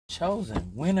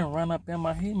chosen. Win and run up in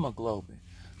my hemoglobin.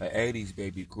 An 80s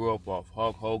baby, grew up off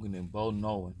Hulk Hogan and Bo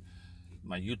Nolan.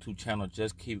 My YouTube channel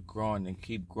just keep growing and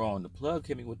keep growing. The plug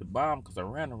hit me with the bomb because I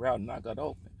ran the route and I got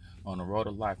open. On the road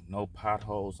of life, no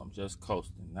potholes, I'm just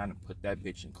coasting. I done put that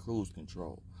bitch in cruise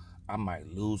control. I might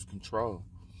lose control.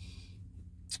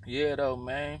 Yeah, though,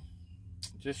 man.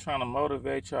 Just trying to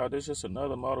motivate y'all. This is just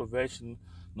another motivational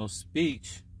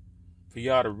speech for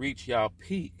y'all to reach y'all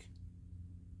peak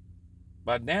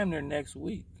by damn near next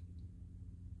week.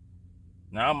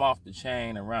 Now I'm off the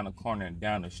chain around the corner and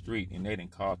down the street, and they done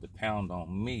called the pound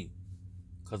on me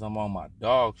because I'm on my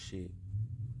dog shit,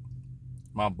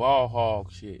 my ball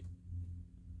hog shit,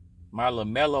 my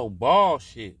LaMelo Ball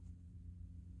shit.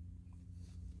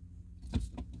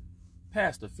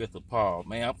 Past the fifth of Paul,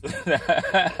 man.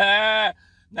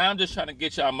 Now I'm just trying to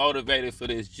get y'all motivated for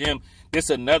this gym. This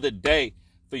another day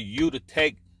for you to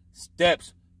take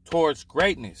steps towards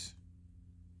greatness.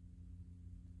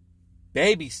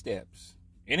 Baby steps.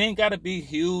 It ain't got to be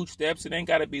huge steps. It ain't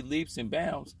got to be leaps and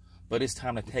bounds. But it's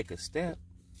time to take a step.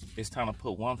 It's time to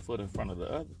put one foot in front of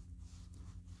the other.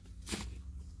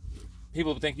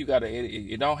 People think you got to,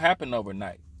 it don't happen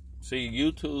overnight. See,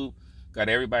 YouTube got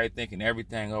everybody thinking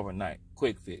everything overnight.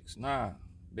 Quick fix. Nah,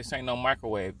 this ain't no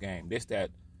microwave game. This that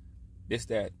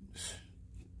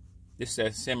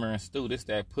simmer and stew. This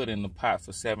that put in the pot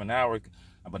for 7 hours.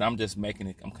 But I'm just making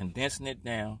it, I'm condensing it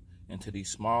down into these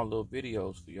small little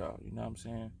videos for y'all. You know what I'm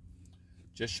saying?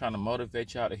 Just trying to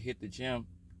motivate y'all to hit the gym.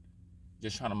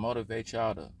 Just trying to motivate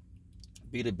y'all to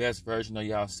be the best version of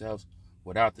yourselves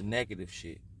without the negative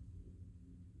shit.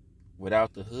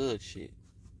 Without the hood shit.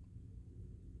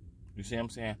 You see what I'm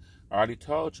saying? I already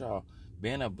told y'all,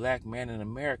 being a black man in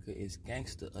America is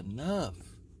gangster enough.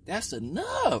 That's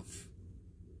enough.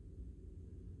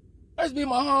 Let's be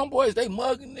my homeboys. They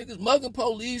mugging niggas, mugging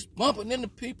police, bumping into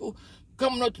people,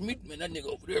 coming up to me, man, that nigga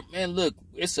over there, man, look,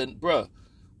 bruh,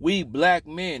 we black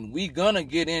men, we gonna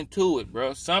get into it,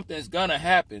 bruh. Something's gonna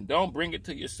happen. Don't bring it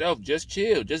to yourself. Just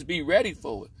chill. Just be ready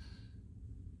for it.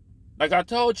 Like I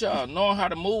told y'all, knowing how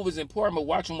to move is important, but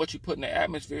watching what you put in the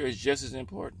atmosphere is just as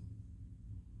important.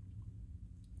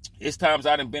 It's times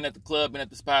I done been at the club, been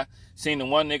at the spot, seen the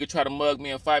one nigga try to mug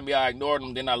me and fight me, I ignored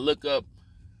him, then I look up,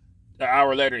 an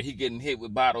hour later, he getting hit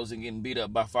with bottles and getting beat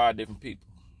up by 5 different people.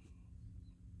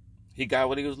 He got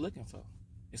what he was looking for.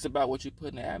 It's about what you put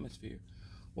in the atmosphere.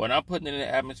 What I'm putting in the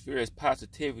atmosphere is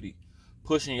positivity,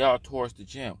 pushing y'all towards the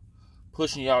gym,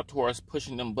 pushing y'all towards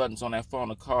pushing them buttons on that phone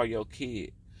to call your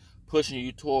kid, pushing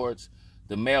you towards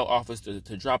the mail office to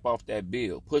drop off that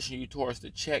bill, pushing you towards the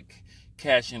check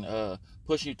cashing,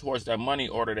 pushing you towards that money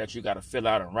order that you got to fill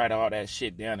out and write all that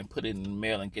shit down and put it in the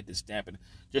mail and get the stamp. And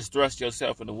just thrust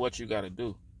yourself into what you got to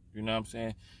do. You know what I'm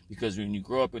saying? Because when you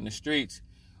grow up in the streets,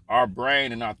 our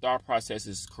brain and our thought process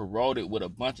is corroded with a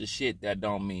bunch of shit that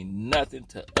don't mean nothing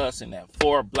to us in that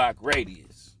 4-block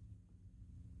radius.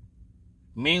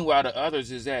 Meanwhile, the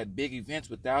others is at big events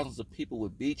with thousands of people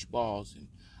with beach balls and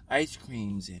ice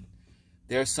creams, and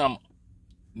there's some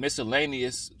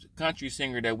miscellaneous country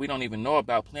singer that we don't even know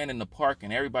about playing in the park,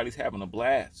 and everybody's having a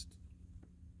blast.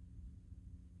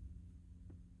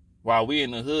 While we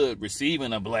in the hood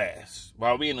receiving a blast.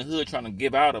 While we in the hood trying to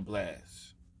give out a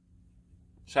blast.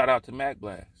 Shout out to Mac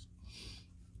Blast.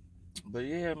 But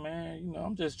yeah, man, you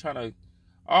know,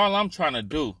 all I'm trying to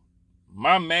do,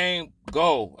 my main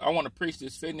goal, I want to preach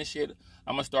this fitness shit.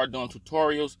 I'm going to start doing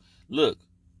tutorials. Look,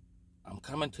 I'm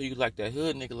coming to you like that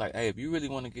hood nigga, like, hey, if you really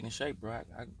want to get in shape, bro,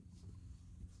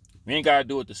 we ain't got to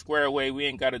do it the square way. We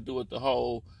ain't got to do it the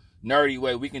whole nerdy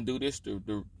way. We can do this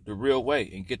the real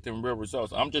way and get them real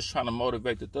results. I'm just trying to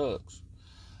motivate the thugs.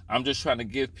 I'm just trying to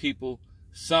give people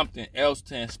something else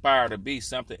to inspire to be,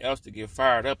 something else to get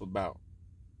fired up about.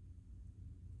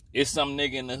 It's some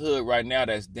nigga in the hood right now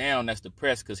that's down, that's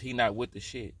depressed because he not with the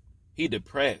shit. He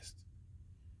depressed.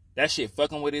 That shit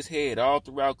fucking with his head all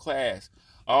throughout class,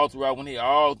 all throughout when he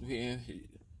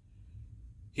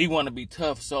want to be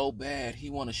tough so bad. He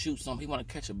want to shoot something. He want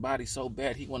to catch a body so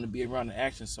bad. He want to be around the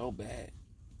action so bad.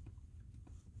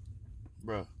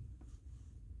 Bruh,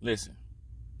 listen.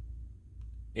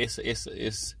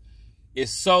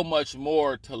 It's so much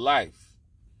more to life.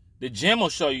 The gym will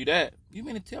show you that. You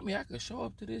mean to tell me I could show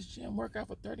up to this gym, work out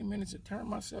for 30 minutes, and turn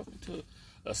myself into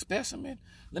a specimen?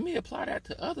 Let me apply that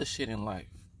to other shit in life.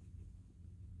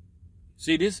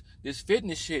 See, this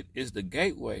fitness shit is the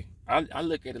gateway. I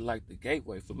look at it like the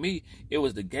gateway. For me, it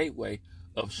was the gateway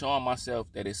of showing myself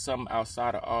that it's something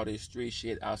outside of all this street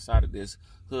shit, outside of this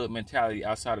hood mentality,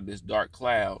 outside of this dark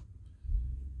cloud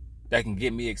that can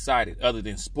get me excited other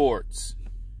than sports.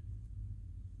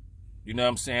 You know what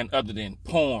I'm saying? Other than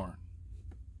porn.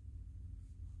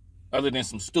 other than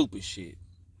some stupid shit.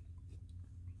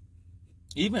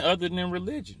 Even other than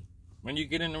religion. When you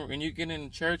get in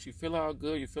church, you feel all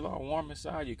good, you feel all warm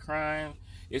inside, you're crying.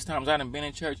 It's times I done been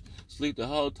in church, sleep the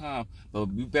whole time.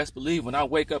 But you best believe when I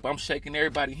wake up, I'm shaking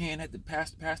everybody's hand at the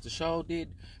pastor. Pastor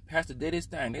did his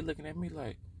thing. They looking at me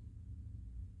like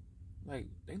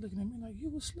you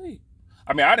was asleep.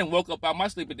 I mean, I didn't woke up out my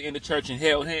sleep at the end of church and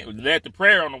led the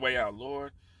prayer on the way out.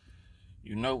 Lord,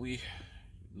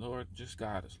 Lord, just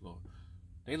guide us, Lord.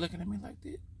 They looking at me like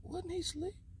that. Wasn't he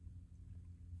asleep?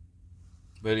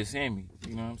 But it's in me,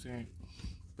 you know what I'm saying?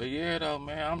 But yeah, though,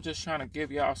 man, I'm just trying to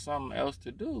give y'all something else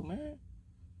to do, man.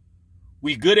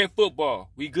 We good at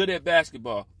football. We good at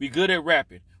basketball. We good at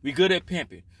rapping. We good at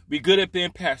pimping. We good at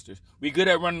being pastors. We good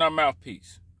at running our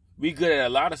mouthpiece. We good at a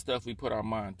lot of stuff we put our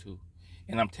mind to.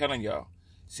 And I'm telling y'all,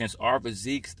 since our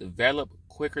physiques develop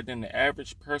quicker than the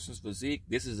average person's physique,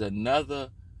 this is another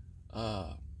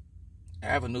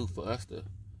avenue for us to...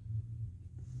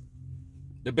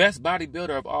 The best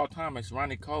bodybuilder of all time is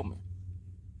Ronnie Coleman.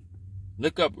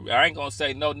 Look up, I ain't gonna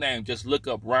say no name, just look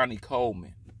up Ronnie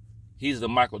Coleman. He's the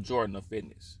Michael Jordan of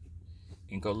fitness.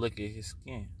 And go look at his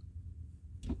skin.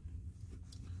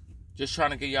 Just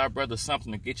trying to get y'all brothers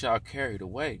something to get y'all carried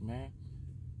away, man.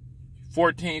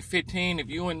 14, 15, if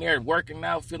you in there working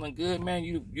out, feeling good, man,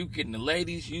 you getting the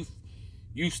ladies, you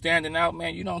standing out,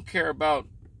 man, you don't care about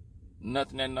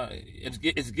nothing.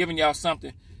 It's giving y'all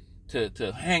something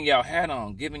to hang y'all hat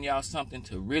on, giving y'all something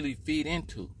to really feed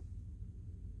into.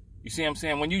 You see what I'm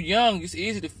saying? When you're young, it's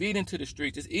easy to feed into the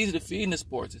streets. It's easy to feed into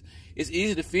sports. It's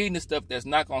easy to feed into stuff that's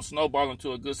not going to snowball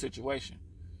into a good situation.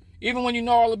 Even when you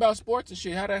know all about sports and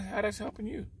shit, how that's helping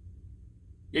you?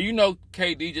 Yeah, you know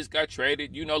KD just got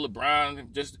traded. You know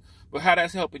LeBron but how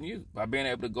that's helping you? By being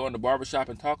able to go in the barbershop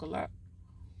and talk a lot?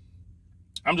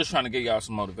 I'm just trying to get y'all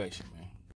some motivation, man.